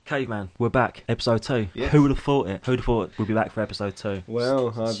Caveman, we're back, episode 2. Yes. Who would have thought it? Who would have thought we'd be back for episode 2?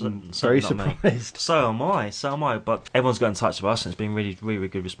 Well, I'm very surprised. So am I. But everyone's got in touch with us, and it's been really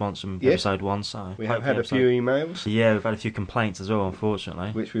good response from episode 1. So we have had a few emails. Yeah, we've had a few complaints as well,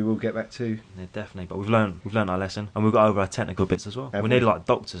 unfortunately. Which we will get back to. Yeah, definitely. But we've learned our lesson, and we've got over our technical bits as well. We're nearly like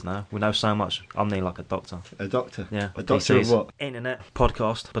doctors now. We know so much. I'm nearly like a doctor. A doctor? Yeah. A doctor of what? Internet,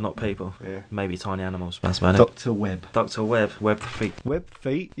 podcast, but not people. Yeah. Maybe tiny animals. That's about Dr. Webb. Dr. Webb. Webbed feet. Webbed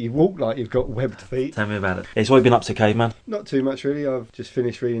feet? You walk like you've got webbed feet. Tell me about it. It's what you've been up to, Caveman. Not too much really. I've just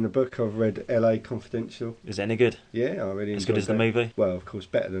finished reading a book. I've read LA Confidential. Is it any good? Yeah, I really enjoyed it. As good as the movie? Well, of course,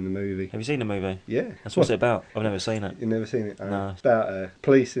 better than the movie. Have you seen the movie? Yeah. That's what's it about. I've never seen it. You've never seen it? No. It's about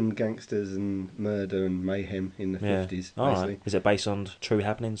police and gangsters and murder and mayhem in the 50s, All basically. right. Is it based on true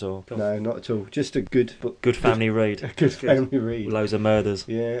happenings or? No, not at all. Just a good book. Good family read. A good family read. Loads of murders.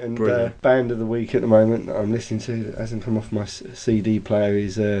 Yeah, and Brilliant. band of the week at the moment that I'm listening to that hasn't come off my CD player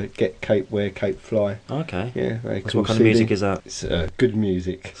is Get Cape, Wear Cape, Fly. Okay. Yeah, very cool. What kind CD. of music is that? It's good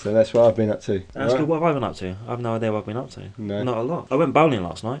music. So that's what I've been up to. That's good. What have I been up to? I have no idea what I've been up to. No. Not a lot. I went bowling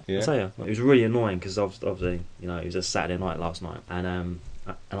last night. Yeah. I tell you, it was really annoying because obviously, you know, it was a Saturday night last night, and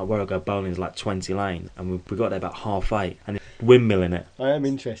where I go bowling is like 20 lanes, and we got there about 8:30, and it's windmilling it. I am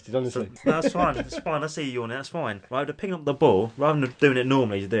interested, honestly. No, that's fine. It's fine. I see you on it. That's fine. Right, to pick up the ball rather than doing it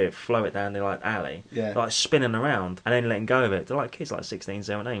normally, to do it, flow it down the like alley, Yeah. like spinning around and then letting go of it. They're like kids, like 16,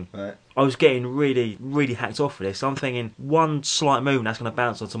 17. Right. I was getting really hacked off for this. I'm thinking one slight movement that's going to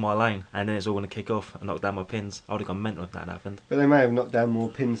bounce onto my lane, and then it's all going to kick off and knock down my pins. I would have gone mental if that happened. But they may have knocked down more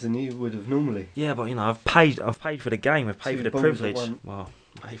pins than you would have normally. Yeah, but you know, I've paid for the game. I've paid for the balls privilege. at once. Well,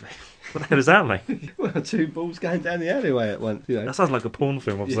 maybe. What the hell does that mean? Well, 2 balls going down the alleyway at once, you know. That sounds like a porn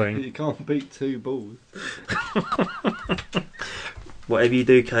film I've seen. You can't beat 2 balls. Whatever you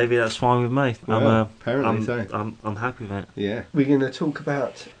do, KV, that's fine with me. Well, apparently so. I'm happy with it. Yeah. We're going to talk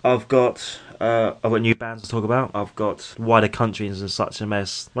about... I've got new bands to talk about. I've got why the country is in such a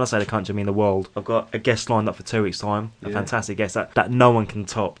mess. When I say the country, I mean the world. I've got a guest lined up for 2 weeks' time. A fantastic guest that no one can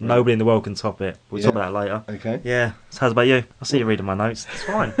top. Right. Nobody in the world can top it. We'll talk about that later. Okay. Yeah. So how's about you? I see you reading my notes. It's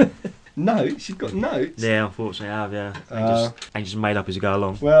fine. Notes? You've got notes? Yeah, unfortunately I have, yeah. And just made up as you go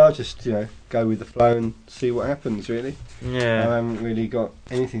along. Well, I'll just, go with the flow and see what happens, really. Yeah. I haven't really got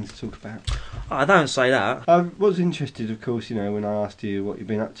anything to talk about. I don't say that. I was interested, of course, when I asked you what you've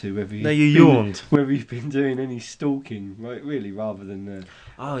been up to, whether you yawned. Whether you've been doing any stalking, right? Really, rather than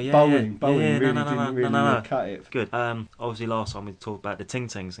bowling. Bowling didn't really cut it. Good. Obviously, last time we talked about the Ting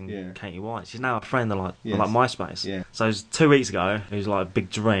Tings and Katie White. She's now a friend of like MySpace. Yeah. So it was 2 weeks ago. It was like a big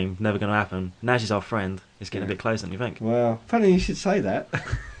dream, never going to happen. Now she's our friend. It's getting a bit closer than you think. Well, funny you should say that,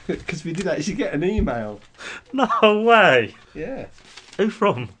 because we did actually get an email. No way. Yeah. Who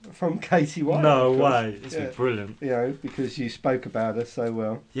from? From Katie White. No way. It's been brilliant. Because you spoke about her so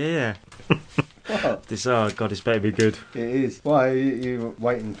well. Yeah. What? God, this better be good. It is. Why are you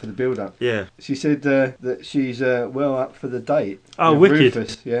waiting for the build-up? Yeah. She said that she's well up for the date. Oh, wicked.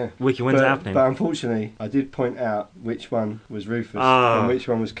 Rufus, yeah. Wicked, when's it happening? But unfortunately, I did point out which one was Rufus and which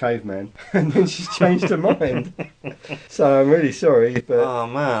one was Caveman, and then she's changed her mind. So I'm really sorry, but oh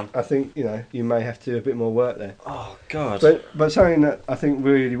man, I think you may have to do a bit more work there. Oh God. But something that I think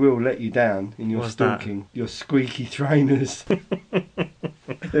really will let you down in your stalking, your squeaky trainers.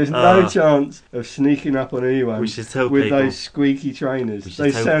 There's no chance of sneaking up on anyone with those squeaky trainers.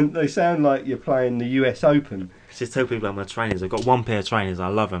 They sound like you're playing the US Open. Just tell people about my trainers. I've got one pair of trainers. I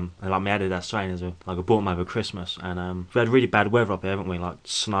love them. They're like my Adidas trainers. Like I bought them over Christmas, and we've had really bad weather up here, haven't we? Like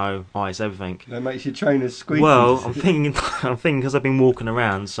snow, ice, everything. That makes your trainers squeaky. Well, I'm thinking because I've been walking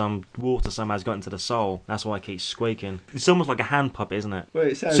around, some water somehow's got into the sole. That's why I keep squeaking. It's almost like a hand puppet, isn't it? Well,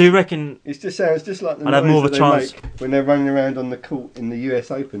 it sounds. So you reckon? It just sounds just like the I'd have more of a chance when they're running around on the court in the US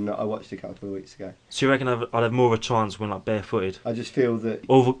Open that I watched a couple of weeks ago. So you reckon I'd have more of a chance when like barefooted? I just feel that.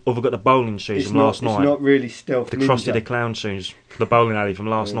 Or I've got the bowling shoes from last night. It's not really stealth. The Krusty the Clown shoes, the bowling alley from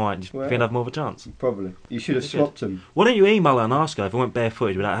last night. Do you think I'd have more of a chance? Probably. You should have swapped them. Why don't you email her and ask her if I went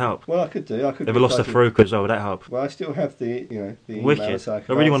barefooted? Would that help? Well, I could do. I could. If I lost a Faruka as well, would that help? Well, I still have the email. Wicked. So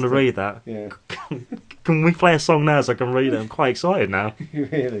I really want to read that. Yeah. Can we play a song now so I can read it? I'm quite excited now.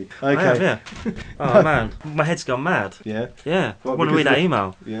 Really? Okay. I have, yeah. Oh man, my head's gone mad. Yeah. Yeah. I want to read that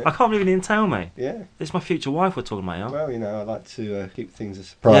email. Yeah. I can't believe you didn't tell me. Yeah. It's my future wife we're talking about, yeah? Well, I like to keep things a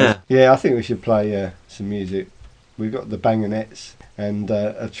surprise. Yeah. I think we should play some music. We've got the Bangonettes and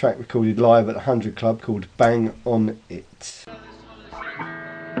a track recorded live at the 100 Club called Bang On It. This is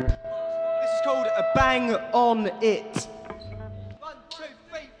called a Bang On It. 1, 2,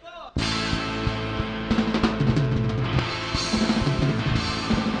 3,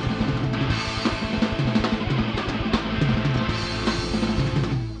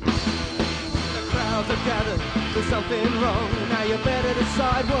 4. gathered there's something wrong. Now you better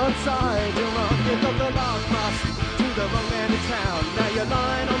decide what side you're on. You got the last bus to the wrong end of town. Now you're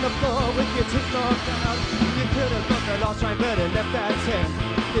lying on the floor with your teeth knocked out. You could have got the last train but it left at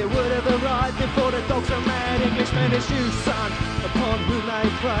 10. It would have arrived before the dogs are mad. Englishmen is you, son, upon whom they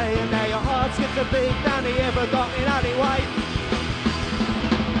prey. And now your heart skips a beat down the ever-forgotten alleyway.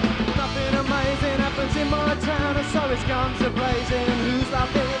 Nothing amazing happens in my town, and so it's guns are blazing. Who's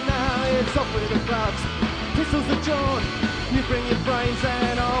laughing now? It's off with the gloves. Pistols are drawn. You bring your brains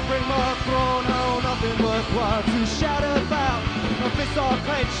and I'll bring my brawn. Oh, nothing worthwhile to shout about. My fists are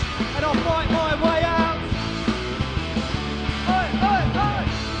clenched and I'll fight my way out. Oi, oi, oi!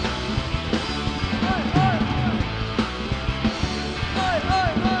 Oi, oi, oi! Oi,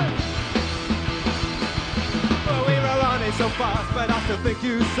 oi, oi! Well, we were running so fast, but I still think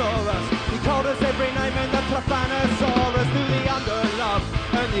you saw us. You called us every name in the Profanosaurus. Through the underlove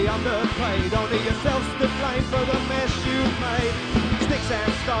and the underplayed. Only yourselves to blame for the mess you've made. Sticks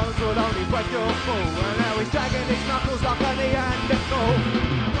and stones will only break your fall. And now he's dragging his knuckles like a Neanderthal.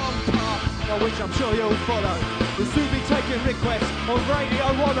 Wrong path, which I'm sure you'll follow. We'll soon be taking requests on Radio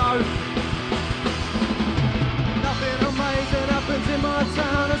 10. Nothing amazing happens in my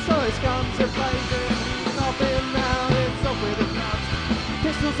town, and so it's guns are blazing. Nothing now, it's off with the guns.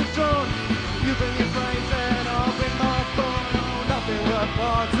 Pistols are drawn, you bring your brains and I'll bring my thorn. Oh, nothing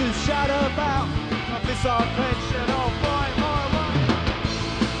worthwhile to shout about. My fists are clenched and I'll fight my way.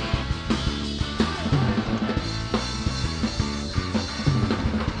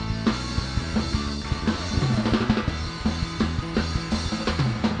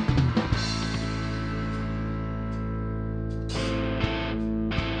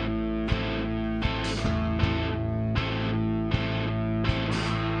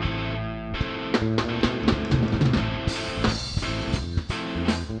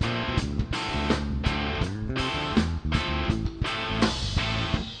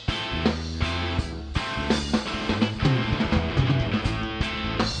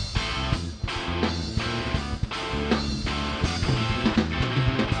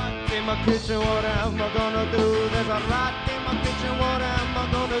 Kitchen, what am I gonna do? There's a rat in my kitchen, what am I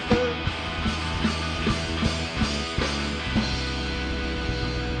gonna do?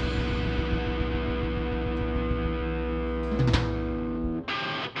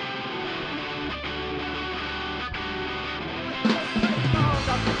 Oh,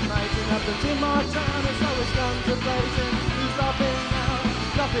 nothing amazing happens in my town, and so it's guns are blazing. Who's laughing now?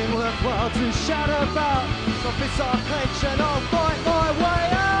 Nothing worthwhile to shout about. My fists are clenched and I'll fight my way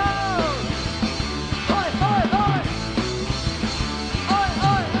out.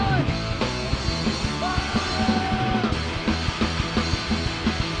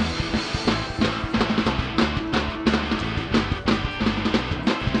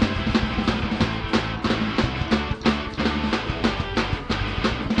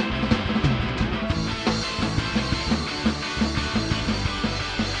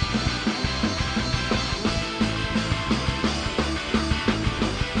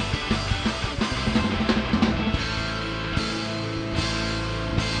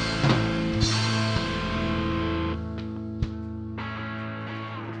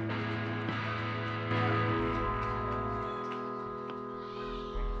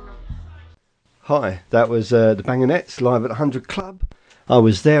 Hi, that was the Bangernettes live at the 100 Club. I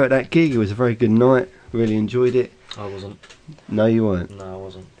was there at that gig. It was a very good night. Really enjoyed it. I wasn't. No, you weren't. No, I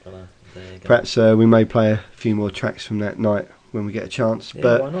wasn't. But, there you go. Perhaps we may play a few more tracks from that night when we get a chance. Yeah,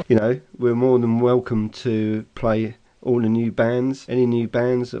 but why not? you know, we're more than welcome to play all the new bands. Any new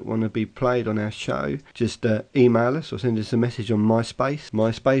bands that want to be played on our show, just email us or send us a message on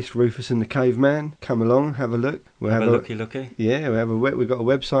MySpace, Rufus and the Caveman. Come along, have a look. We'll have a looky. Yeah, we've got a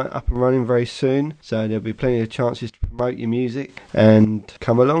website up and running very soon, so there'll be plenty of chances to promote your music. And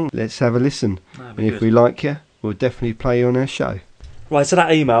come along, let's have a listen. And if we like you, we'll definitely play you on our show. Right, so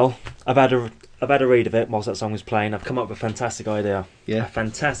that email, I've had a read of it whilst that song was playing. I've come up with a fantastic idea. Yeah. A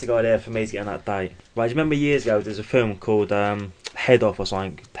fantastic idea for me to get on that date. Right, do you remember years ago there's a film called Head Off or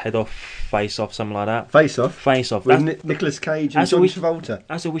something? Head Off, Face Off, something like that. Face Off? Face Off. With Nicolas Cage and John Travolta.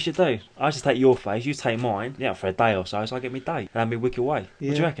 That's what we should do. I just take your face, you take mine, for a day or so I get me date. And I'll be wicked away. Yeah.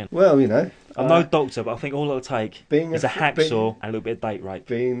 What do you reckon? Well, you know. I'm no doctor, but I think all it'll take is a hacksaw and a little bit of date rape.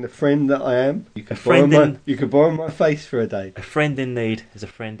 Being the friend that I am, you could borrow my face for a day. A friend in need is a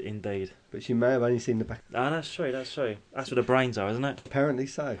friend indeed. But she may have only seen the back. Ah, that's true. That's where the brains are, isn't it? Apparently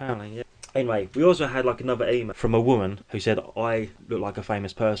so. Apparently, yeah. Anyway, we also had another email from a woman who said I look like a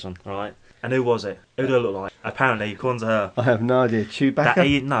famous person, right? And who was it? Who do I look like? Apparently, according to her, I have no idea.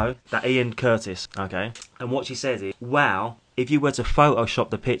 Chewbacca? That Ian Curtis, okay? And what she says is, wow, if you were to Photoshop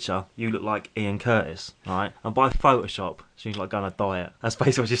the picture, you look like Ian Curtis, right? And by Photoshop, it seems like going on a diet. That's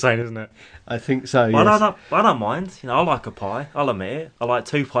basically what you're saying, isn't it? I think so, yes. Well, I don't mind. You know, I like a pie. I'll admit it. I like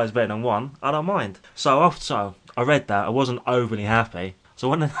 2 pies better than 1. I don't mind. So I read that. I wasn't overly happy.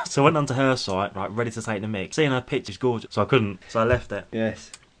 So I went onto her site, right, ready to take the mix. Seeing her picture's gorgeous, so I couldn't. So I left it.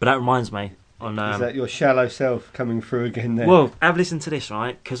 Yes. But that reminds me. Is that your shallow self coming through again there? Well, have listened to this,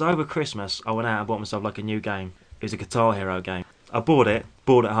 right? Because over Christmas, I went out and bought myself like a new game. It was a Guitar Hero game. I bought it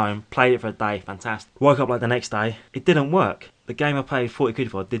home, played it for a day, fantastic. Woke up like the next day, it didn't work. The game I paid 40 quid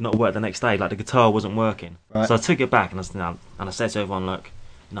for did not work the next day, like the guitar wasn't working. Right. So I took it back and I said to everyone, look,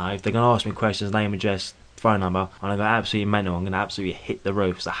 no, if they're going to ask me questions, name, address, phone number, I'm going to go absolutely mental, I'm going to absolutely hit the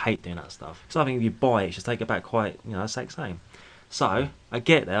roof, so I hate doing that stuff. So I think if you buy it, just take it back quite, it's the same. So, I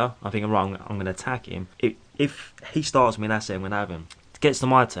get there, I'm thinking, right, I'm going to attack him. If he starts me, that's it, I'm going to have him. It gets to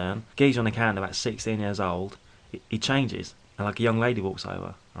my turn, geezer on the counter, about 16 years old, he changes, and like a young lady walks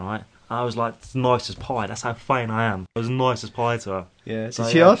over, alright? And I was like, nice as pie, that's how fine I am. I was nice as pie to her. Yeah, did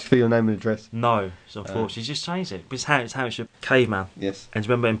she ask for your name and address? No, so I thought she's just changed it. But it's how it should. Caveman. Yes. And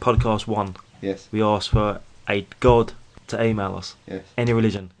remember in podcast 1, yes, we asked for a god to email us. Yes. Any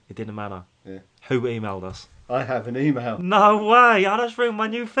religion, it didn't matter. Yeah. Who emailed us? I have an email. No way! I just ruined my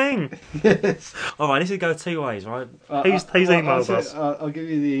new thing. Yes. Alright, this would go 2 ways, right? Who's emailed us? I'll give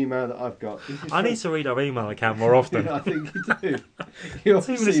you the email that I've got. I need to read our email account more often. I think you do.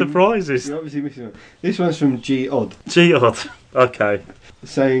 Too many surprises. You're obviously missing one. This one's from G Odd. G Odd. Okay.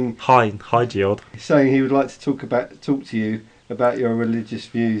 Saying hi G Odd. Saying he would like to talk to you about your religious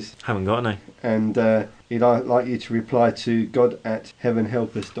views. Haven't got any. And he'd like you to reply to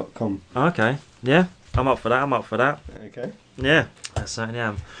god@heavenhelpus.com. Okay. Yeah. I'm up for that. Okay. Yeah, I certainly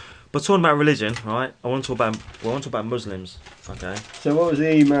am. But talking about religion, right? I want to talk about Muslims. Okay. So what was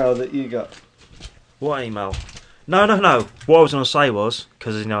the email that you got? What email? No. What I was going to say was,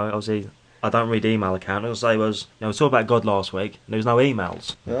 because obviously I don't read email account. What I was going to say was, we talked about God last week. And there was no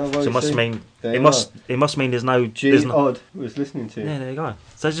emails. Oh, well, so it must mean there's no. G Odd was listening to you. Yeah, there you go.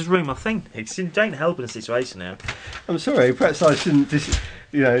 So I just ruined my thing. It ain't helping the situation now. I'm sorry. Perhaps I shouldn't.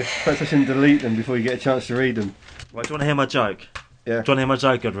 Perhaps I shouldn't delete them before you get a chance to read them. Right, do you want to hear my joke? Yeah. Do you want to hear my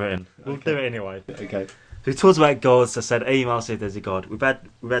joke I'd written? We'll do it anyway. Okay. So we talked about gods. I said email said there's a god. We've had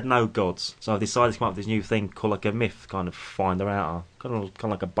no gods, so I've decided to come up with this new thing called like a myth kind of finder outer, kind of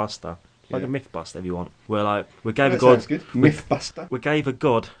like a buster. Like a myth buster, if you want. Where we gave a god. Myth buster. We gave a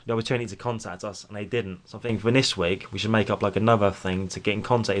god the opportunity to contact us, and they didn't. So I think for this week we should make up like another thing to get in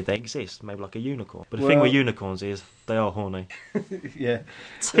contact if they exist. Maybe like a unicorn. But the thing with unicorns is they are horny. Yeah.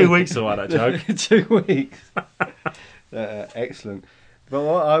 2 weeks or that joke. 2 weeks. Excellent. But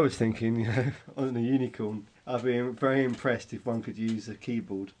what I was thinking, on the unicorn, I'd be very impressed if one could use a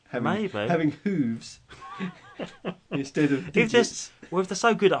keyboard having hooves instead of digits. If they're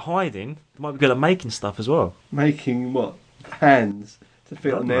so good at hiding, they might be good at making stuff as well. Making what? Hands to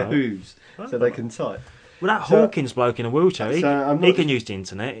fit on their hooves so they can type. Well, that Hawkins bloke in a wheelchair, he can use the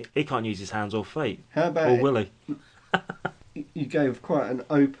internet. He can't use his hands or feet. How about or will he? You gave quite an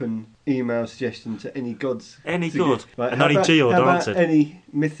open email suggestion to any gods. Any god. Right, and only G-Odd answered. Any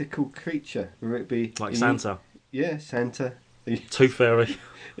mythical creature, whether it be... Like Santa. Yeah, Santa. Tooth Fairy.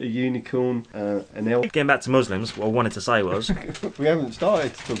 A unicorn, an elf. Getting back to Muslims, what I wanted to say was... We haven't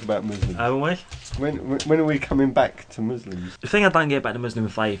started to talk about Muslims. Haven't we? When are we coming back to Muslims? The thing I don't get about the Muslim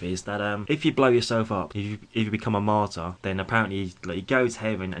faith is that if you blow yourself up, if you become a martyr, then apparently you go to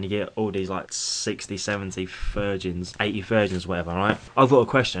heaven and you get all these 60, 70 virgins, 80 virgins, whatever, right? I've got a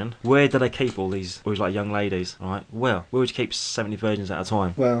question. Where do they keep all these young ladies, right? Well, where would you keep 70 virgins at a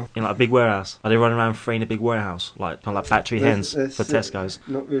time? Well... In a big warehouse? Are they running around free in a big warehouse? Kind of like battery hens for Tesco's?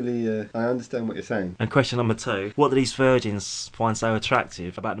 Not really, I understand what you're saying. And question number 2, what do these virgins find so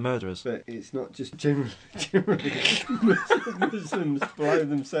attractive about the murderers? But it's not just generally Muslims blow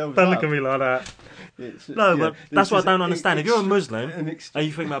themselves Don't up. look at me like that. But that's what I don't understand. If you're a Muslim and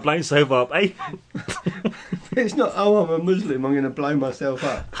you think about blowing yourself up, it's not, I'm a Muslim, I'm going to blow myself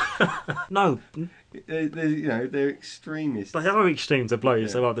up. No. They're extremists. They are extreme to blow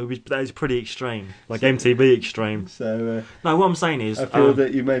yourself up. That is pretty extreme. Like MTV extreme. So no, what I'm saying is... I feel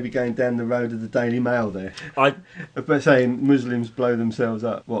that you may be going down the road of the Daily Mail there. But saying Muslims blow themselves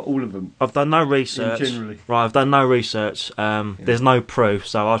up. Well, all of them. I've done no research. Generally. Right, I've done no research. There's no proof,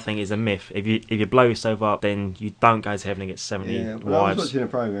 so I think it's a myth. If you blow yourself up, then you don't go to heaven and get 70 wives. I was watching a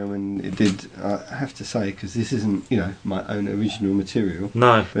programme and it did, I have to say, because this isn't, my own original material.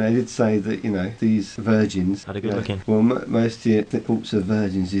 No. But they did say that, these these virgins. Are they good looking? Well, most of the thoughts of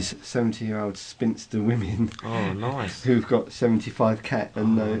virgins is 70-year-old spinster women. Oh, nice. Who've got 75 cat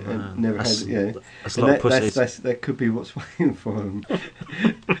and never had. That's a lot of pussies. That could be what's waiting for them.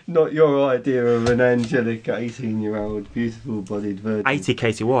 Not your idea of an angelic 18-year-old, beautiful-bodied virgin. 80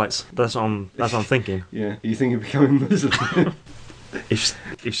 Katie Whites. That's what I'm thinking. Yeah. You think of becoming Muslim?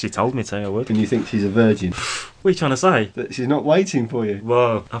 If she told me to, I would. And you think she's a virgin? What are you trying to say? That she's not waiting for you?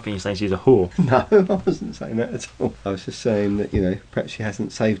 Well, I think you're saying she's a whore. No, I wasn't saying that at all. I was just saying that, perhaps she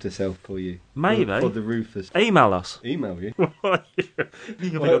hasn't saved herself for you. Maybe. For the Rufus. Email us. Email you?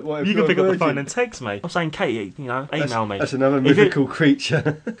 You can pick up the phone and text me. I'm saying, Katie, email me. That's another mythical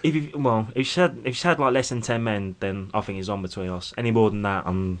creature. If she had like less than 10 men, then I think it's on between us. Any more than that,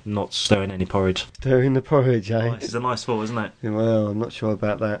 I'm not stirring any porridge. Stirring the porridge, eh? It's a nice thought, isn't it? Well, I'm not sure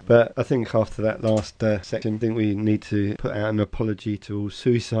about that. But I think after that last section, I think we need to put out an apology to all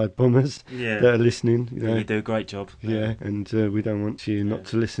suicide bombers that are listening. You do a great job. Yeah, and we don't want you not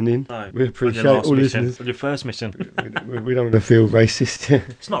to listen in. No. We appreciate all listeners. On your first mission. we don't want to feel racist.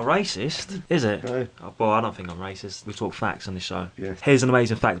 It's not racist, is it? No. Well, I don't think I'm racist. We talk facts on this show. Yes. Here's an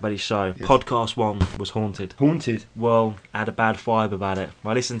amazing fact about this show. Yes. Podcast 1 was haunted. Haunted? Well, I had a bad vibe about it.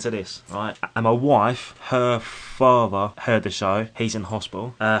 Well, listen to this, right? And my wife, her father heard the show. He's in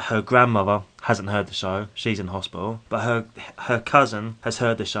hospital. Her grandmother hasn't heard the show. She's in hospital. But her cousin has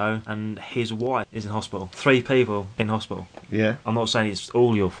heard the show, and his wife is in hospital. 3 people in hospital. Yeah. I'm not saying it's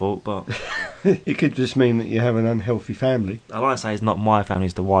all your fault, but it could just mean that you have an unhealthy family. I like to say it's not my family,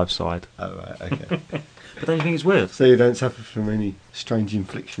 it's the wife's side. Oh, right, okay. But don't you think it's weird? So you don't suffer from any strange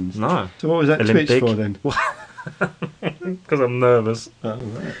inflictions? No. So what was that Olympic. twitch for then? Because I'm nervous. Oh,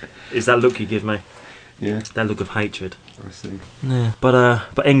 right. It's that look you give me. Yeah. That look of hatred. I see. Yeah.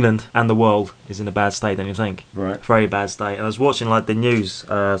 But England and the world is in a bad state, don't you think? Right. Very bad state. And I was watching the news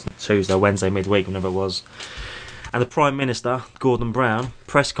Tuesday, Wednesday, midweek, whenever it was. And the Prime Minister, Gordon Brown,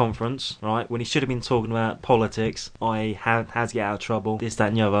 press conference, right, when he should have been talking about politics, i.e. how to get out of trouble, this, that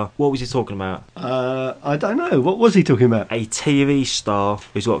and the other. What was he talking about? I don't know. What was he talking about? A TV star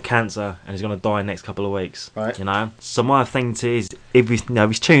who's got cancer and is going to die in the next couple of weeks. Right. So my thing is, if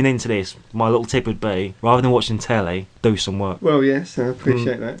he's tuned into this, my little tip would be, rather than watching telly, do some work. Well, yes, I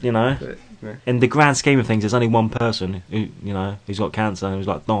appreciate that. But, in the grand scheme of things, there's only one person who's got cancer and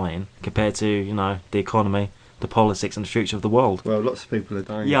who's dying, compared to, the economy, the politics and the future of the world. Well, lots of people are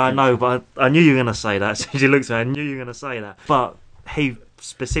dying. Yeah, I know, but I knew you were going to say that. As soon as you looked at her, I knew you were going to say that. But he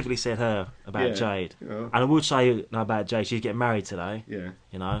specifically said her about Jade. Yeah. And I would say about Jade, she's getting married today.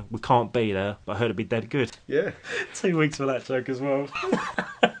 Yeah. We can't be there, but I heard it'd be dead good. Yeah. 2 weeks for that joke as well.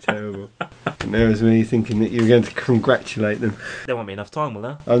 Terrible. And there was me thinking that you were going to congratulate them. There won't be enough time, will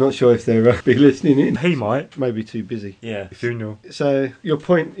there? I'm not sure if they'll be listening in. He might. Maybe too busy. Yeah, funeral. So, your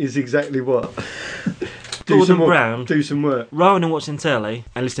point is exactly what? Gordon Brown, do some work. Rather than watching telly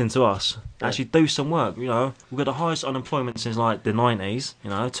and listening to us, actually do some work. We've got the highest unemployment since the 90s.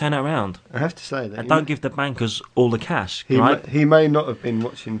 Turn it around. I have to say that. And don't give the bankers all the cash. He may not have been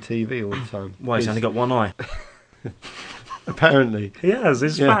watching TV all the time. Why, he's only got one eye? Apparently. He has,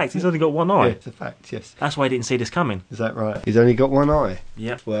 it's fact. He's only got one eye. Yeah, it's a fact, yes. That's why he didn't see this coming. Is that right? He's only got one eye?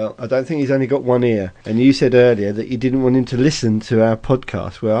 Yeah. Well, I don't think he's only got one ear. And you said earlier that you didn't want him to listen to our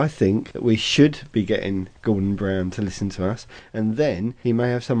podcast. Well, I think that we should be getting Gordon Brown to listen to us. And then he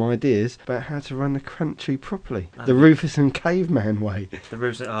may have some ideas about how to run the country properly. The Rufus and Caveman way. The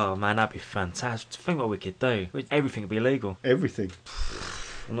Rufus... Oh, man, that'd be fantastic. Think what we could do. Everything would be illegal. Everything.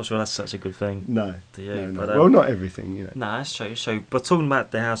 I'm not sure that's such a good thing. No. To you, no. But, well, not everything, No, that's true. So, but talking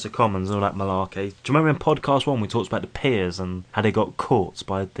about the House of Commons and all that malarkey, do you remember in podcast 1 we talked about the peers and how they got caught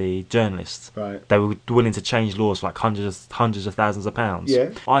by the journalists? Right. They were willing to change laws for hundreds of thousands of pounds. Yeah.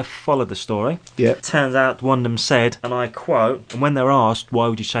 I followed the story. Yeah. Turns out one of them said, and I quote, and when they were asked why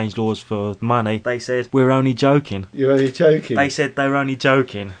would you change laws for money, they said, we're only joking. You're only joking? They said they were only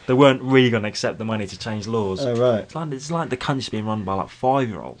joking. They weren't really going to accept the money to change laws. Oh, right. It's like the country's being run by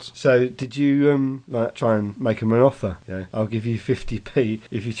 5-year-olds. So, did you try and make them an offer? Yeah, I'll give you 50p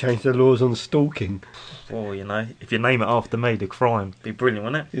if you change the laws on stalking. Or if you name it after me, the crime, be brilliant,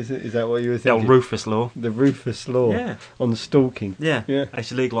 wouldn't it? Is that what you were The thinking? old Rufus law. The Rufus law. Yeah. On stalking. Yeah. Yeah. They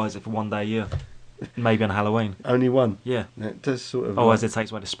should legalise it for one day a year. Maybe on Halloween. Only one. Yeah. It does sort of. Otherwise, it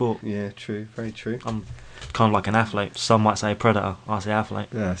takes away the sport. Yeah, true. Very true. I'm kind of like an athlete. Some might say predator. I say athlete.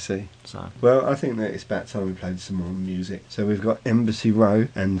 Yeah, I see. So. Well, I think that it's about time we played some more music. So we've got Embassy Row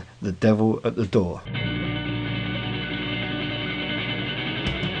and The Devil at the Door.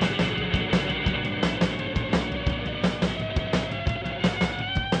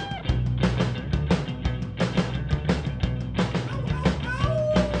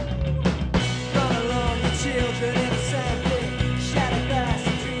 Gonna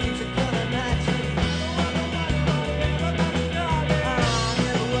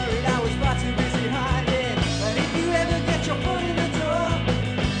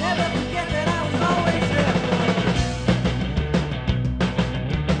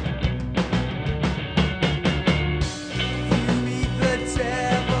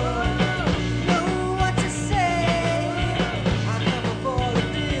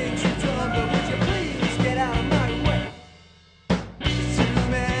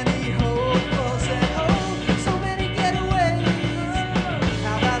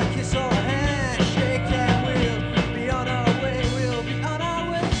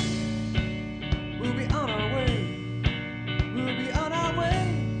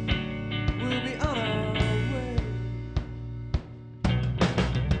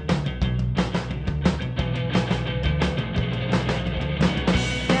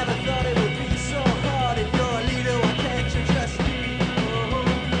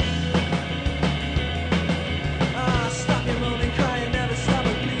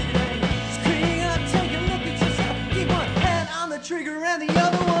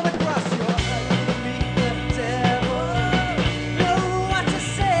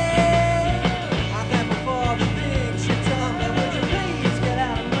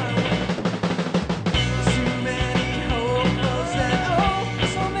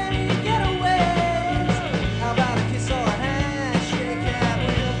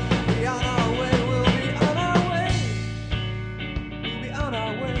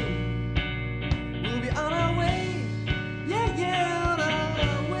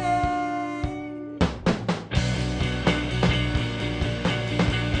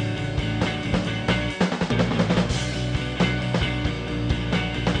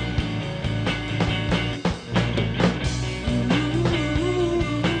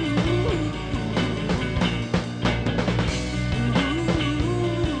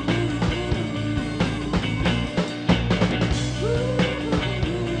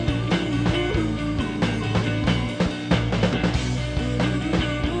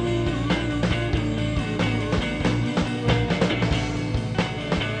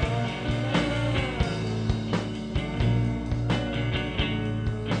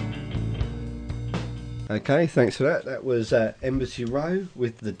Okay, thanks for that. That was Embassy Row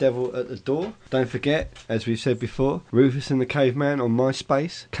with The Devil at the Door. Don't forget, as we've said before, Rufus and the Caveman on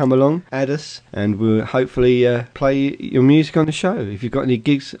MySpace. Come along, add us, and we'll hopefully play your music on the show. If you've got any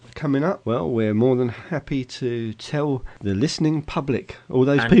gigs coming up, well, we're more than happy to tell the listening public, all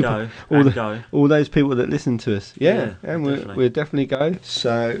those people, all those people that listen to us. Yeah, and we'll definitely go.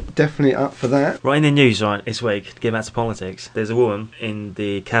 So definitely up for that. Right, in the news, right, this week, getting back to politics, there's a woman in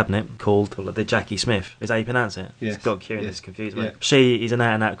the cabinet called the Jackie Smith. Is that how you pronounce it? Yes. It's got Q in this, confused me. She is an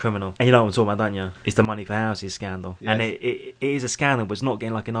out-and-out criminal. And you know what I'm talking about, don't you? It's the money for houses scandal. Yes. And it is a scandal, but it's not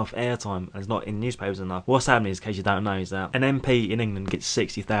getting enough airtime, and it's not in newspapers enough. What's happening, in case you don't know, is that an MP in England gets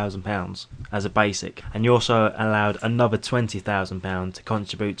 £60,000 as a basic, and you're also allowed another £20,000 to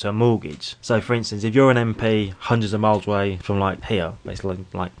contribute to a mortgage. So, for instance, if you're an MP hundreds of miles away from here, basically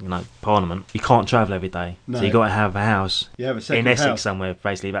Parliament, you can't travel every day. No. So you got to have a house in Essex somewhere,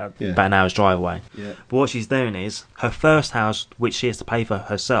 basically about an hour's drive away. Yeah. But what she's doing is her first house, which she has to pay for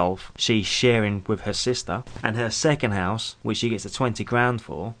herself, she's sharing with her sister, and her second house, which she gets the 20 grand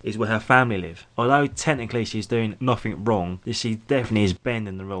for, is where her family live. Although technically she's doing nothing wrong, she definitely is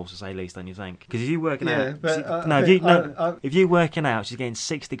bending the rules, to say the least, don't you think? Because if you're working if you're working out, she's getting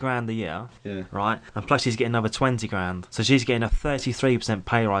 60 grand a year, right, and plus she's getting another 20 grand, so she's getting a 33%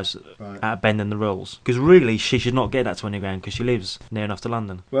 pay rise out of bending the rules. Because really, she should not get that 20 grand because she lives near enough to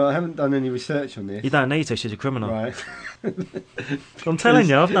London. Well, I haven't done any research on this. You don't need to, she's a criminal. Right. I'm telling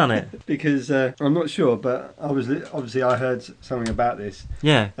you, I've done it. Because I'm not sure, but I heard something about this.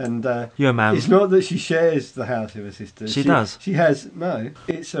 Yeah. And you're a man. It's not that she shares the house with her sister. She does. She has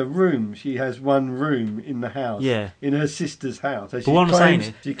it's a room. She has one room in the house. Yeah. In her sister's house. So but what I'm saying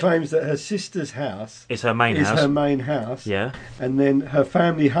is, she claims that her sister's house is her main house. Yeah. And then her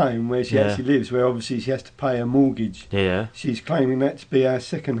family home, where she actually lives, where obviously she has to pay a mortgage. Yeah. She's claiming that to be her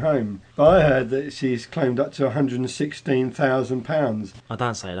second home. But I heard that she's claimed up to £116,000. I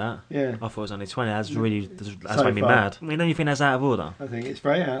don't say that. Yeah. I thought it was only 20. That's made me mad. I mean, don't you think that's out of order? I think it's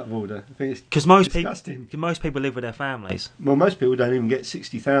very out of order. I think it's disgusting. Because most people live with their families. Well, most people don't even get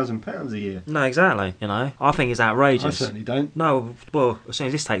 £60,000 a year. No, exactly. I think it's outrageous. I certainly don't. No, well, as soon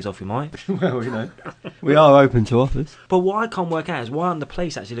as this takes off, we might. Well, we are open to offers. But what I can't work out is why aren't the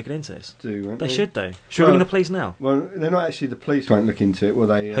police actually looking into this? They should do. Should we ring the police now? Well, they're not actually. The police won't look into it. Well,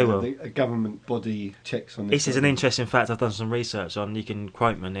 they who will? A government body checks on this. This is an interesting fact I've done some research on. You can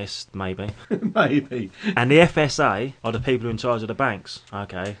quote me on this, maybe. Maybe. And the FSA are the people who are in charge of the banks.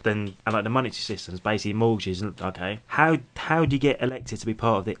 Okay. Then, and the monetary systems, basically mortgages. Okay. How do you get elected to be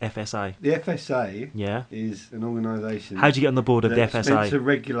part of the FSA? The FSA is an organisation. How do you get on the board of the FSA? Meant to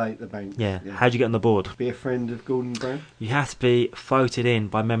regulate the banks. Yeah. How do you get on the board? Be a friend of Gordon Brown. You have to be voted in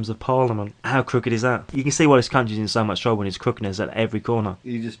by members of Parliament. How crooked is that? You can see why this country's in so much trouble and it's crookedness at every corner.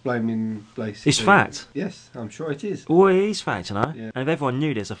 You just blaming basically. It's fact. Yes, I'm sure it is. Well, it is fact, Yeah. And if everyone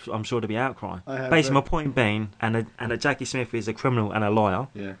knew this, I'm sure there'd be outcry. Basically, my point being, and Jackie Smith is a criminal and a liar.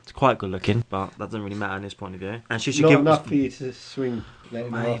 Yeah. It's quite good looking, but that doesn't really matter in this point of view. And she should not enough for you to swing.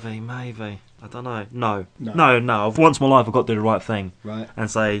 Maybe. I don't know. No. Once in my life, I've got to do the right thing. Right. And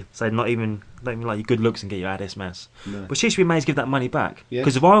say not even like your good looks and get you out of this mess. No. But she should be made to give that money back. Yeah.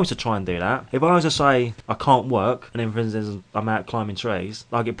 Because if I was to try and do that, if I was to say I can't work, and then for instance I'm out climbing trees,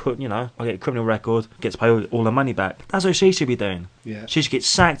 I get I get a criminal record, get to pay all the money back. That's what she should be doing. Yeah. She should get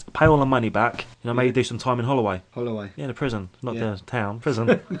sacked, pay all the money back. Maybe do some time in Holloway. Yeah, the prison, not the town.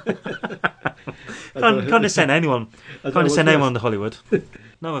 Prison. Can't send anyone. Can't send anyone to Hollywood.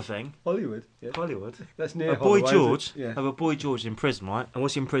 Another thing. Hollywood. That's near Boy George. Have a Boy George in prison, right? And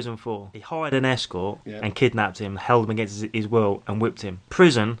what's he in prison for? He hired an escort and kidnapped him, held him against his will, and whipped him.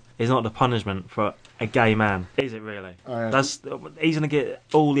 Prison is not the punishment for a gay man, is it really? He's going to get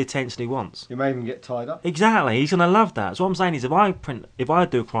all the attention he wants. He may even get tied up. Exactly, he's going to love that. So what I'm saying is, if I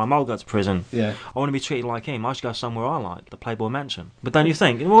do a crime, I'll go to prison. Yeah. I want to be treated like him. I should go somewhere I like, the Playboy Mansion. But don't you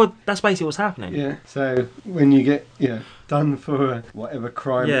think? Well, that's basically what's happening. Yeah. So when you get done for whatever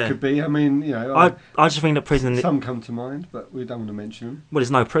crime it could be, I mean, I just think that prison. Some come to mind, but we don't want to mention them. Well,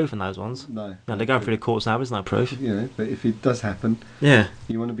 there's no proof in those ones. No. They're going through the courts now. There's no proof. But if it does happen,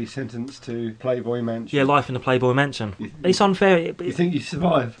 you want to be sentenced to Playboy Mansion. Yeah, life in the Playboy Mansion. It's unfair. You think you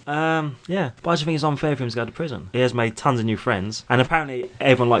survive? Yeah. But I just think it's unfair for him to go to prison. He has made tons of new friends, and apparently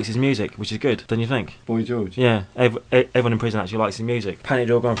everyone likes his music, which is good, don't you think? Boy George. Yeah. Everyone in prison actually likes his music. Apparently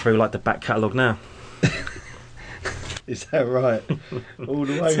they're all going through like the back catalogue now. Is that right? All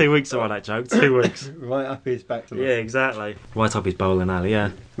the way. 2 weeks on that joke. 2 weeks. Right up his back. Yeah, exactly. Right up his bowling alley.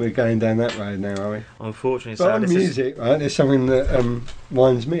 Yeah. We're going down that road now, are we? Unfortunately, but on music, right? There's something that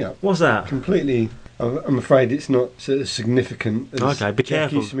winds me up. What's that? Completely. I'm afraid it's not sort of significant. As okay, be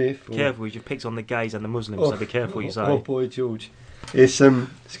Jackie careful. Smith or, careful, you've picked on the gays and the Muslims, so be careful what you say. Oh, Boy George. It's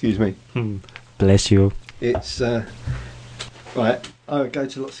excuse me. Bless you. It's right. I go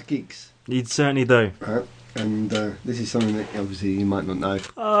to lots of gigs. You certainly do. Right. And this is something that obviously you might not know.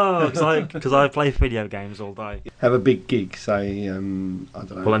 Oh, because I play video games all day. Have a big gig, say, I don't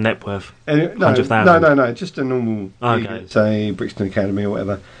know. Well, a net worth? No, 100,000? No, just a normal gig at, say, Brixton Academy or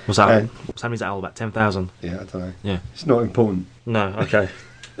whatever. What's that? How many's that all about? 10,000? Yeah, I don't know. Yeah. It's not important. No, okay.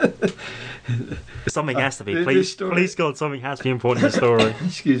 Something has to be. Please, God, something has to be important in the story.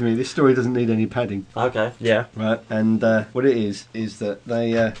 Excuse me, this story doesn't need any padding. Okay, yeah. Right, and what it is that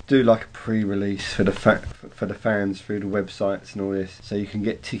they do like a pre-release for the fans through the websites and all this, so you can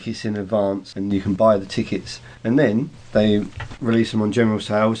get tickets in advance and you can buy the tickets, and then they release them on general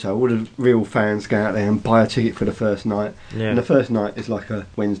sale, so all the real fans go out there and buy a ticket for the first night. Yeah. And the first night is like a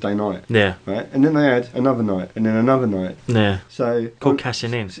Wednesday night. Yeah. Right, and then they add another night and then another night. Yeah. So called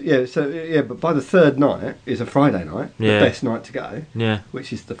cashing in. Yeah, but by the third night is a Friday night, the best night to go. Yeah.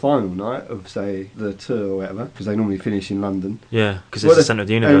 Which is the final night of, say, the tour or whatever, because they normally finish in London. Yeah, because it's the centre of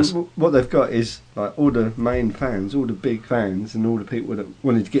the universe. What they've got is like all the main fans, all the big fans, and all the people that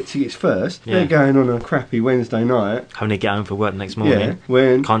wanted to get tickets first. Yeah. They're going on a crappy Wednesday night, having to get home for work the next morning. Yeah,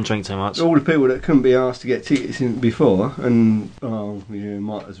 when can't drink too much. All the people that couldn't be asked to get tickets in before, and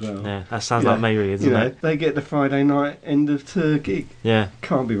might as well. Yeah, that sounds like me, really, doesn't it? They get the Friday night end of tour gig. Yeah,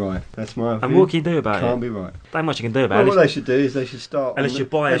 can't be right. That's my opinion. And what can you do about it? Can't be right. Not much you can do about it. What they should do is they should start. Unless you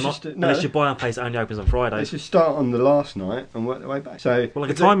buy a place that only opens on Fridays. They should start on the last night and work their way back. So, like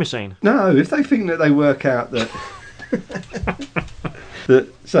a time machine. No, if they think that they work out that that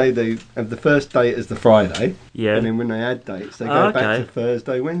say they have the first date as the Friday, and then when they add dates, they go back to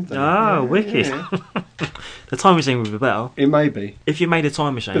Thursday, Wednesday. Oh, wicked! Yeah. The time machine would be better. It may be if you made a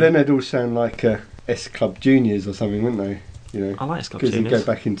time machine. But then they'd all sound like S Club Juniors or something, wouldn't they? I like S Club Juniors. Because you'd go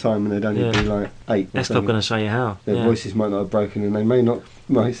back in time and they'd only be like 8. S Club going to show you how. Their voices might not have broken and they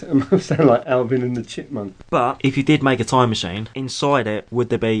might sound like Alvin and the Chipmunk. But if you did make a time machine, inside it, would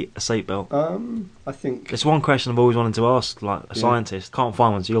there be a seatbelt? I think... It's one question I've always wanted to ask, like a scientist. Can't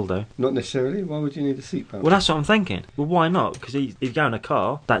find one, so you'll do. Not necessarily. Why would you need a seatbelt? Well, that's what I'm thinking. Well, why not? Because if you go in a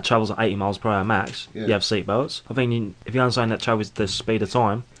car that travels at 80 miles per hour max, you have seatbelts. I think if you're saying that travels the speed of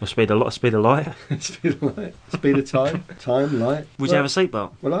time, or speed of light... Speed of light. Speed of time. Time, light. Would you have a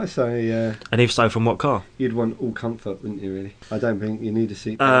seatbelt? Well, I say... and if so, from what car? You'd want all comfort, wouldn't you, really? I don't think you need a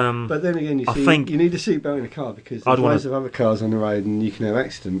seatbelt. But then again, you need a seatbelt in a car because there's loads of other cars on the road and you can have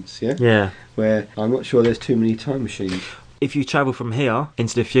accidents, yeah? Yeah. Where I'm not sure there's too many time machines. If you travel from here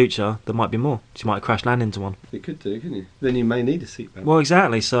into the future, there might be more. So you might crash land into one. You could do, couldn't you? Then you may need a seatbelt. Well,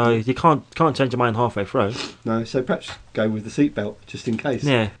 exactly. So you can't change your mind halfway through. No, so perhaps go with the seatbelt just in case.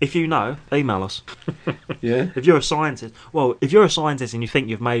 Yeah. If you know, email us. Yeah. If you're a scientist, if you're a scientist and you think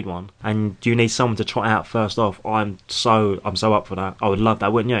you've made one, and you need someone to try it out first off, I'm so up for that. I would love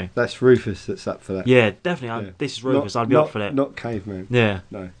that, wouldn't you? That's Rufus that's up for that. Yeah, definitely. Yeah. This is Rufus. I'd be up for that. Not Caveman. Yeah.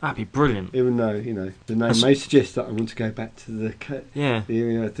 No. That'd be brilliant. Even though the name may suggest that I want to go back to the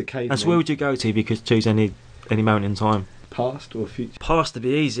area of the Caveman. And so where would you go to if you could choose any moment in time? Past or future? Past to be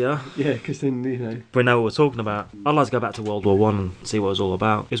easier. Yeah, because then, we know what we're talking about. I'd like to go back to World War One and see what it was all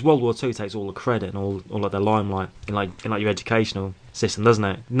about. Because World War Two takes all the credit and all like the limelight in your educational system, doesn't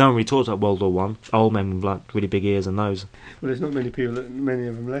it? No one really talks about World War One. Old men with like really big ears and nose. Well, there's not many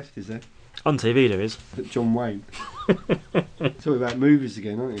of them left, is there? On TV there is. But John Wayne. Talking about movies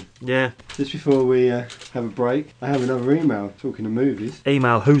again, aren't you? Yeah. Just before we have a break, I have another email talking of movies.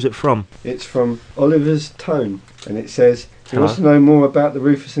 Email, who's it from? It's from Oliver's Tone, and it says he wants to know more about the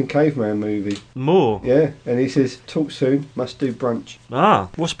Rufus and Caveman movie. More? Yeah, and he says, talk soon, must do brunch. Ah,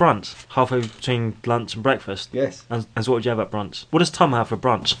 what's brunch? Halfway between lunch and breakfast? Yes. And so what would you have at brunch? What does Tom have for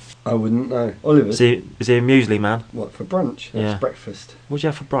brunch? I wouldn't know. Oliver? Is he a muesli man? What, for brunch? That's breakfast. What do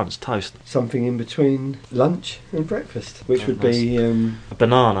you have for brunch? Toast? Something in between lunch and breakfast, which would be... a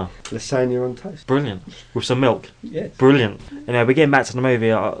banana. Lasagna on toast. Brilliant. With some milk. Yes. Brilliant. Anyway, we're getting back to the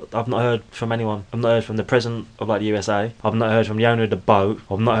movie. I've not heard from anyone. I've not heard from the President of the USA. I've not heard from the owner of the boat.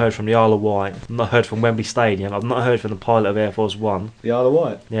 I've not heard from the Isle of Wight. I've not heard from Wembley Stadium. I've not heard from the pilot of Air Force One. The Isle of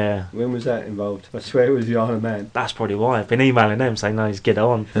Wight? Yeah. When was that involved? I swear it was the Isle of Man. That's probably why. I've been emailing them saying, no, just get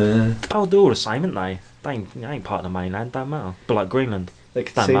on. Oh, they're all the same, aren't they? They ain't part of the mainland, don't matter. But like Greenland. They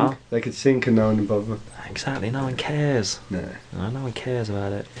could sink and no one involved them. Exactly, no one cares. No. No one cares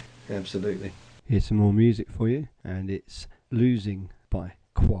about it. Absolutely. Here's some more music for you, and it's Losing by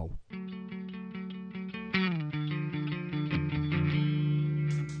Qual. I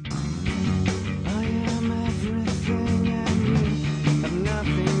am everything and you have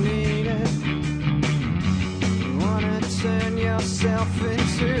nothing needed. You wanna turn yourself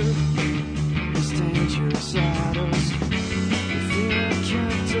into these dangerous idols. You feel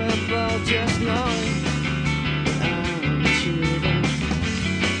uncomfortable just knowing that I'm cheating.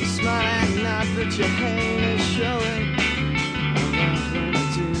 You smile at night but your pain is showing. I'm not gonna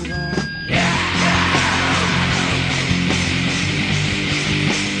do that.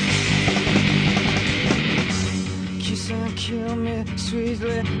 Kiss and kill me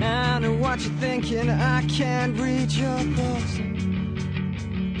sweetly. I know what you're thinking. I can't read your thoughts.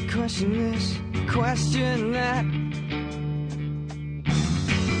 Question this, question that.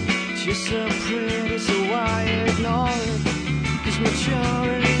 You're so pretty, so why ignore it? 'Cause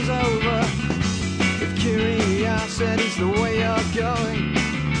maturity's over. If curiosity's the way you're going,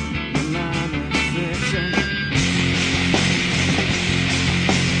 your mind is fiction.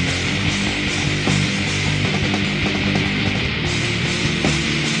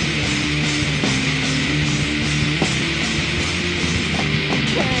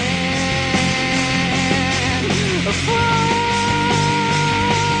 Can't afford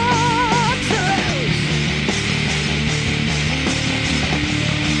to lose.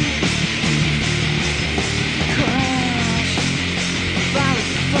 Crushed by the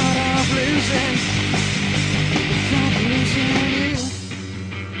thought of losing, the thought of losing you.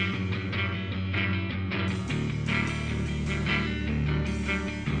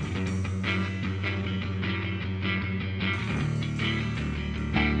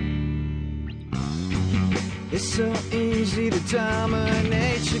 It's so easy to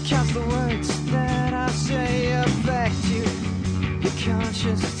dominate you, 'cause the words that I say affect you. Your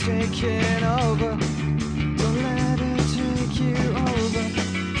conscience is taking over. Don't let it take you over.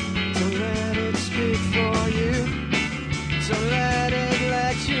 Don't let it speak for you. Don't let it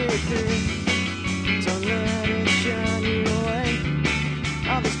let you through. Don't let it shine you away.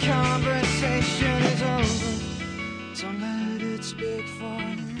 All this conversation is over. Don't let it speak for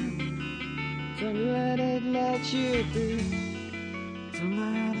you. Don't let it let you through. Don't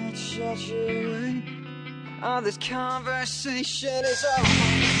let it shut you away. All this conversation is over.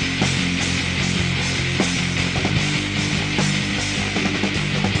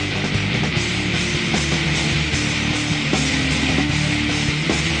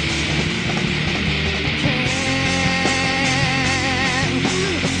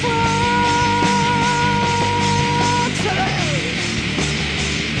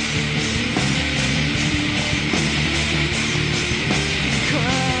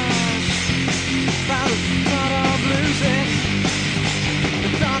 The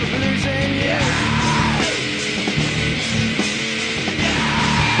thought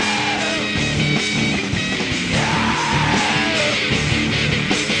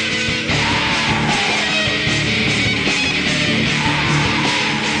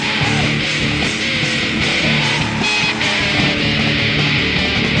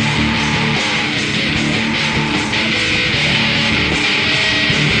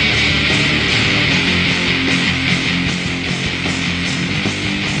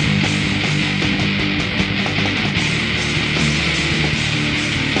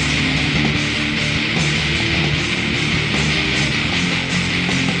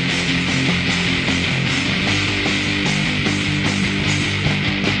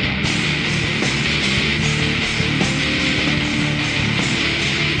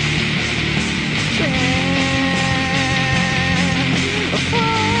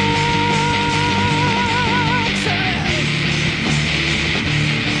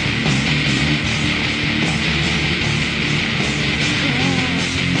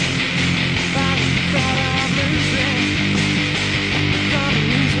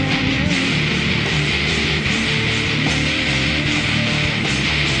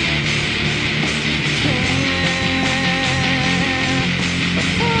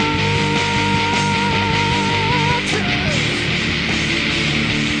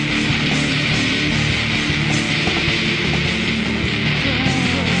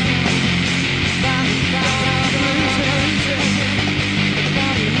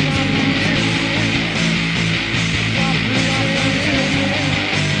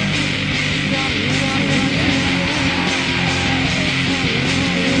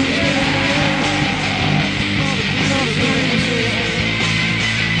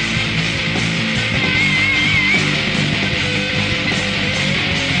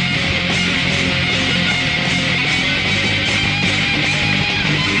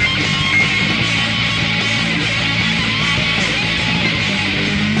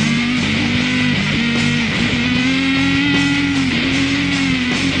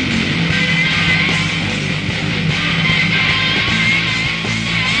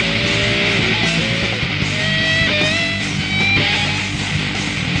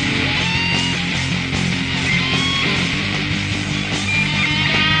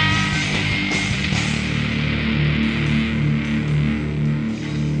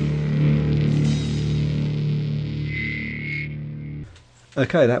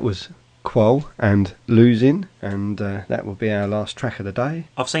Okay, that was Quoll and Losing, and that will be our last track of the day.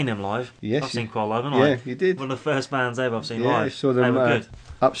 I've seen them live. Yes, I've seen Quoll live, haven't I? Yeah, you did. One of the first bands ever I've seen live. live. I saw them they were good.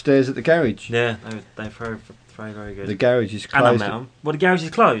 Upstairs at the garage. Yeah, they're very, very, very good. The garage is closed. And I met them. Well, the garage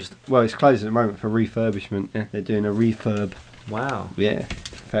is closed? Well, it's closed at the moment for refurbishment. Yeah, they're doing a refurb. Wow. Yeah. In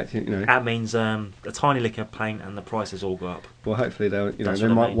fact, you know. That means a tiny lick of paint and the prices all go up. Well, hopefully they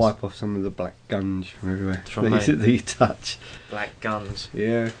might wipe off some of the black gunge from everywhere. From that you touch. Black guns.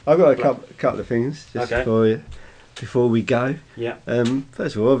 Yeah. I've got a couple of things just for you before we go. Yeah.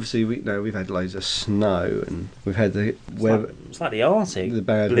 First of all, obviously we've had loads of snow and we've had the weather. It's like the Arctic. The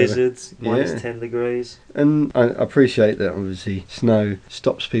bad blizzards, weather. minus 10 degrees. And I appreciate that. Obviously, snow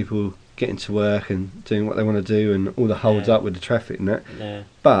stops people getting to work and doing what they want to do, and all the holds up with the traffic and that. Yeah.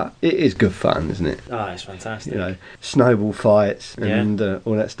 But it is good fun, isn't it? Oh, it's fantastic. You know, snowball fights and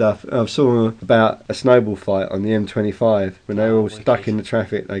all that stuff. I saw about a snowball fight on the M25 when they were all stuck in the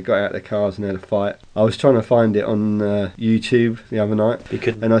traffic. They got out of their cars and had a fight. I was trying to find it on YouTube the other night,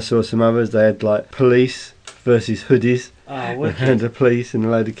 and I saw some others. They had like police versus hoodies. Oh, wicked. And the police and a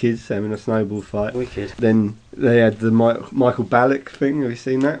load of kids having a snowball fight. Wicked. Then they had the Michael Ballack thing. Have you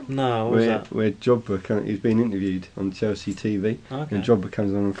seen that? No, what was that? Where Jobber, he's been interviewed on Chelsea TV. Okay. And Jobber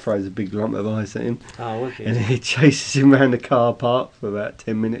comes on and throws a big lump of ice at him. Oh, wicked. And he chases him around the car park for about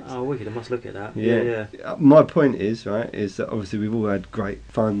 10 minutes. Oh, wicked. I must look at that. Yeah. My point is that obviously we've all had great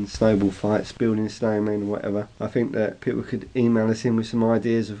fun snowball fights, building snowmen and whatever. I think that people could email us in with some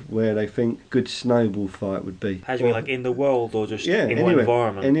ideas of where they think good snowball fight would be. How do you mean, like in the world or just in anywhere, what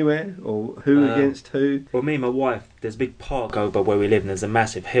environment? Anywhere, or who against who. Well, me and my wife, there's a big park over where we live and there's a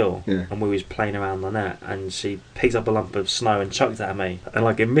massive hill, and we was playing around on that, and she picks up a lump of snow and chucks it at me, and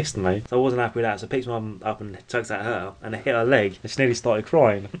like it missed me, so I wasn't happy with that, so picks mum up and chucks it at her, and it hit her leg, and she nearly started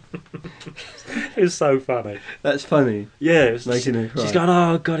crying. It was so funny. That's funny. Yeah, it was making her cry. She's going,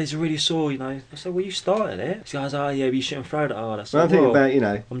 oh god, it's really sore, you know. I said, well, you started it. She goes, oh yeah, but you shouldn't throw it. Oh, that's. Well, I'm thinking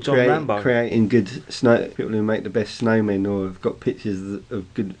about I'm John Rambo. Creating good snow, people who make the best snowmen, or have got pictures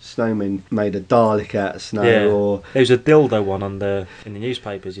of good snowmen made a Dalek out of snow, or there was a dildo one in the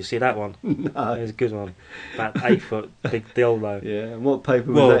newspapers. You see that one? No, it was a good one. About 8 foot big dildo. Yeah, and what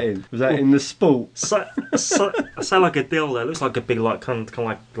paper was that in? Was that in the Sport? I say like a dildo. It looks like a big kind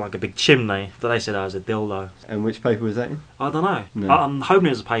of like a big chimney. But they said that was a dildo. And which paper was that in? I don't know. No. I'm hoping it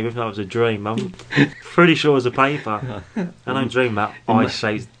was a paper. If that was a dream, I'm pretty sure it was a paper. I don't dream about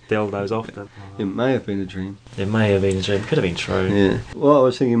ice-shaped dildos often. It may have been a dream. It may have been a dream. Could have been true. Yeah. What I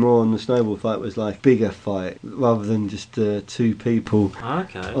was thinking more on the snowball fight was like bigger fight rather than just two people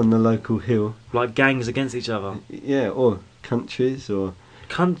on the local hill. Like gangs against each other. Yeah, or countries or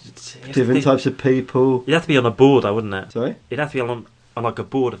different types of people. You'd have to be on a border, wouldn't it? Sorry? You'd have to be on like a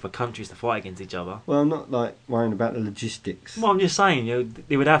border for countries to fight against each other. Well, I'm not like worrying about the logistics. Well, I'm just saying,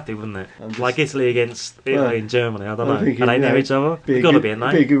 they would have to, wouldn't it? Like Italy against Italy and Germany, I don't know. Thinking, are they near each other? It's got to be, isn't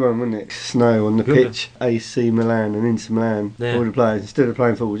It'd be a good one, wouldn't it? Snow on the pitch, AC Milan and Inter Milan, all the players, instead of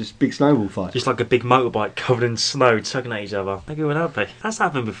playing football, just big snowball fight. Just like a big motorbike covered in snow, chugging at each other. How good would that be? That's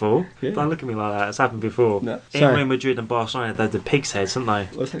happened before. Yeah. Don't look at me like that, it's happened before. No. In Real Madrid and Barcelona, they had the pig's heads, didn't they?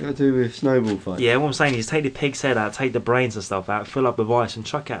 What's that got to do with snowball fight? Yeah, what I'm saying is take the pig's head out, take the brains and stuff out, fill up with ice and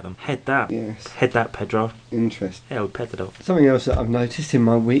chuck at them. Head that. Yes. Head that, Pedro. Interesting. Hell, Pedro. Something else that I've noticed in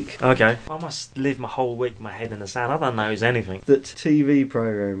my week. Okay. I must live my whole week with my head in the sand. I don't know anything. That TV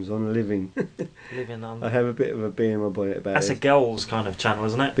programmes on Living. Living on. I have a bit of a bee in my bonnet about it. That's a girls' kind of channel,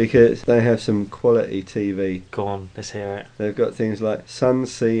 isn't it? Because they have some quality TV. Go on, let's hear it. They've got things like Sun,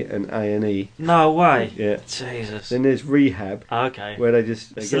 Sea and A&E. No way. Yeah. Jesus. Then there's Rehab. Okay. Where they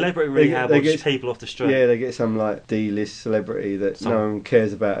just... Celebrity Rehab, they get people off the street. Yeah, they get some like D-list celebrity that no one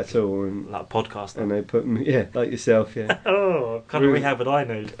cares about at all. And, like a podcast. And they put them, like yourself, yeah. Oh, kind of rehab would I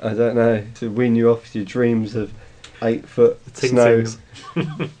need? I don't know. To win you off your dreams of 8 foot snow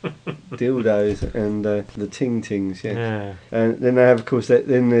dildos and the ting tings, yeah. And then they have, of course,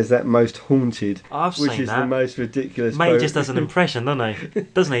 then there's that most haunted, which is the most ridiculous. Mate just does an impression, doesn't he?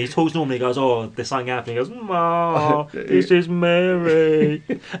 Doesn't he? He talks normally. He goes, "Oh, there's something happening." He goes, "Ma, this is Mary."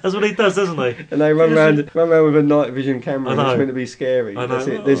 That's what he does, doesn't he? And they run around with a night vision camera. It's meant to be scary. That's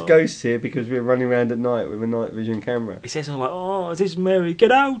it. There's ghosts here because we're running around at night with a night vision camera. He says something like, "Oh, this is Mary.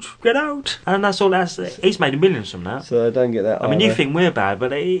 Get out, get out!" And that's all. He's made millions from that. So I don't get that. I mean, you think we're bad,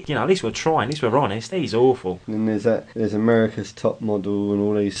 but at least we're trying. At least we're honest. He's awful. And then there's America's Top Model and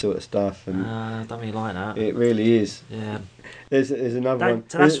all these sort of stuff. And I don't really like that. It really is. Yeah. There's another one.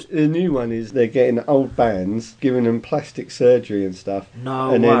 The new one is they're getting old bands, giving them plastic surgery and stuff.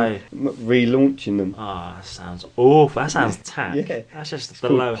 No and way. Then relaunching them. Ah, that sounds awful. That sounds tack. Yeah. That's just It's the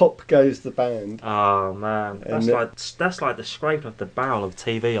called low. Pop Goes the Band. Oh man, that's like the scrape of the barrel of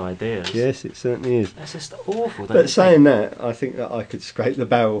TV ideas. Yes, it certainly is. That's just awful. But saying that, I think that I could scrape the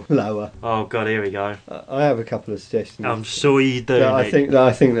barrel lower. Oh god, here we go. I have a couple of suggestions. I'm sure you do. I think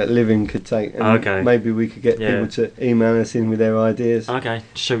that Living could take. And okay. Maybe we could get people to email us in with their ideas. Okay,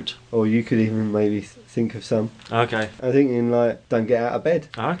 shoot. Or you could even maybe think of some. Okay. I'm thinking like Don't Get Out of Bed.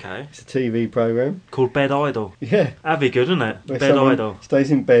 Okay. It's a TV programme. Called Bed Idol. Yeah. That'd be good, wouldn't it? Where Bed Idol.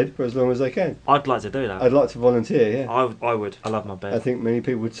 Stays in bed for as long as they can. I'd like to do that. I'd like to volunteer, yeah. I would. I love my bed. I think many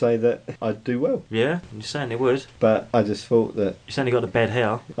people would say that I'd do well. Yeah, you certainly would. But I just thought that... You certainly got the bed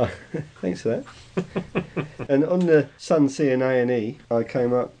here. Thanks for that. And on the Sun Sea and A&E, I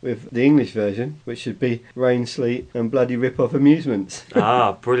came up with the English version, which should be Rain, Sleet and Bloody Rip-Off Amusements.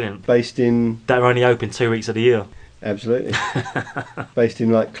 Ah, brilliant. Based in... They're only open 2 weeks of the year. Absolutely. Based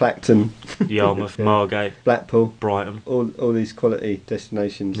in like Clacton, Yarmouth, Margate, Blackpool, Brighton. All these quality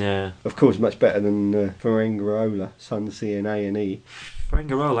destinations. Yeah. Of course, much better than Ferrangarola, Sun Sea and A&E.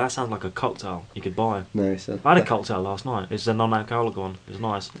 Ferrangarola, that sounds like a cocktail you could buy. No, I had a cocktail last night. It's a non-alcoholic one. It was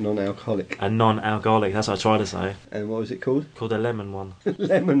nice. Non-alcoholic. A non-alcoholic, that's what I tried to say. And what was it called? Called a lemon one.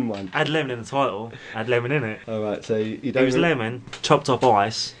 Lemon one. Had lemon in the title. Had lemon in it. Oh right, so you don't... It was lemon, chopped up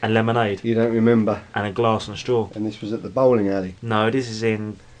ice and lemonade. You don't remember? And a glass and a straw. And this was at the bowling alley? No, this is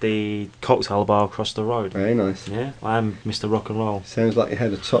in the cocktail bar across the road. Very nice. Yeah, I am Mr. Rock and Roll. Sounds like you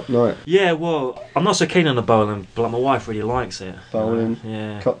had a top night. Yeah, well, I'm not so keen on the bowling, but my wife really likes it. Bowling,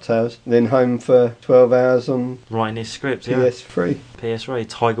 yeah. Cocktails, then home for 12 hours on... Writing this script, yeah. PS3. PS3,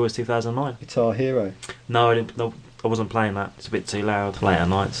 Tiger Woods 2009. Guitar Hero. No, I wasn't playing that. It's a bit too loud late at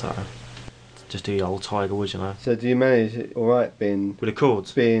night, so... Just do the old Tiger Woods, you know. So do you manage it alright being... With the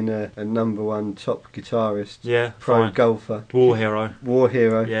chords? Being a #1 top guitarist. Yeah, pro fine. golfer. War hero. War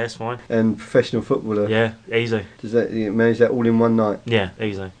hero. Yeah, it's fine. And professional footballer. Yeah, easy. Does that you manage that all in one night? Yeah,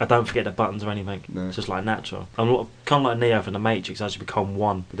 easy. I don't forget the buttons or anything. No. It's just like natural. I'm kind of like Neo from the Matrix. I just become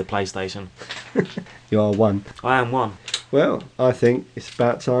one with the PlayStation. You are one. I am one. Well, I think it's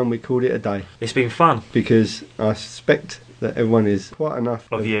about time we called it a day. It's been fun. Because I suspect that everyone is quite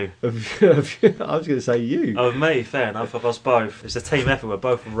enough of you. I was going to say you. Of me, fair enough. Of us both. It's a team effort. We're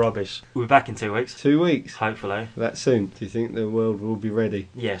both rubbish. We'll be back in 2 weeks. 2 weeks? Hopefully. That soon? Do you think the world will be ready?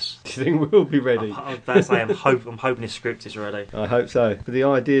 Yes. Do you think we'll be ready? I'm hoping this script is ready. I hope so. But the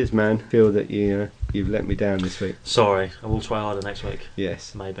ideas, man, feel that you've let me down this week. Sorry. I will try harder next week.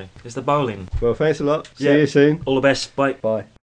 Yes. Maybe. It's the bowling. Well, thanks a lot. See you soon. All the best. Bye. Bye.